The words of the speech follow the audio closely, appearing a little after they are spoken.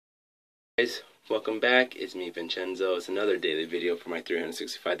Guys, welcome back. It's me, Vincenzo. It's another daily video for my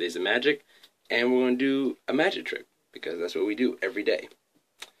 365 days of magic, and we're going to do a magic trick because that's what we do every day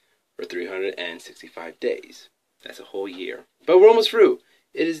for 365 days. That's a whole year. But we're almost through.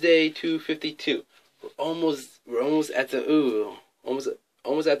 It is day 252. We're almost at the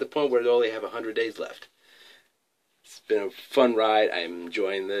almost at the point where they only have 100 days left. It's been a fun ride. I'm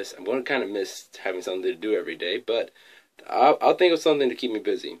enjoying this. I'm going to kind of miss having something to do every day, but I'll think of something to keep me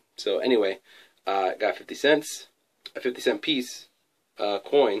busy. So anyway, got 50 cents, a 50-cent piece,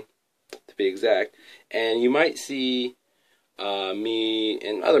 coin to be exact, and you might see me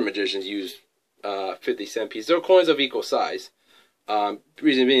and other magicians use 50-cent pieces. They're coins of equal size.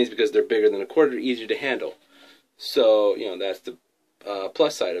 Reason being is because they're bigger than a quarter, easier to handle. So that's the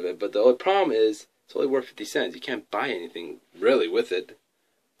plus side of it. But the only problem is it's only worth 50 cents. You can't buy anything really with it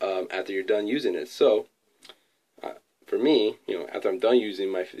after you're done using it. So for me, after I'm done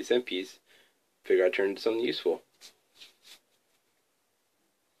using my 50-cent piece, figure I'd turn it into something useful.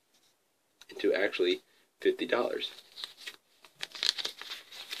 Into actually $50.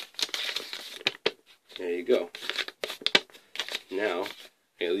 There you go. Now,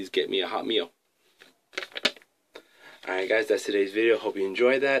 at least get me a hot meal. Alright guys, that's today's video. Hope you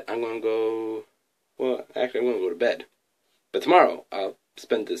enjoyed that. I'm going to go, well, actually I'm going to go to bed. But tomorrow, I'll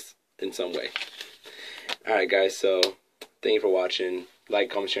spend this in some way. Alright guys, so thank you for watching. Like,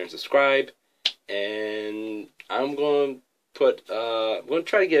 comment, share, and subscribe. And I'm going to put, I'm going to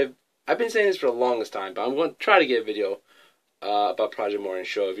try to give, I've been saying this for the longest time, but I'm going to try to get a video about Project Morning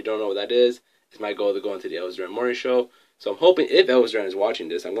Show. If you don't know what that is, it's my goal to go into the Elvis Duran Morning Show. So I'm hoping, if Elvis Duran is watching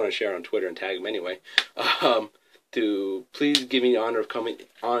this, I'm going to share on Twitter and tag him anyway, to please give me the honor of coming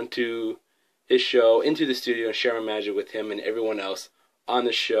onto his show, into the studio, and share my magic with him and everyone else on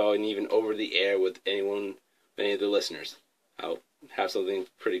the show, and even over the air with any of the listeners. I'll have something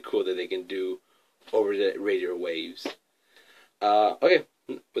pretty cool that they can do over the radio waves. Okay,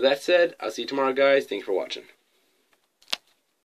 with that said, I'll see you tomorrow, guys. Thanks for watching.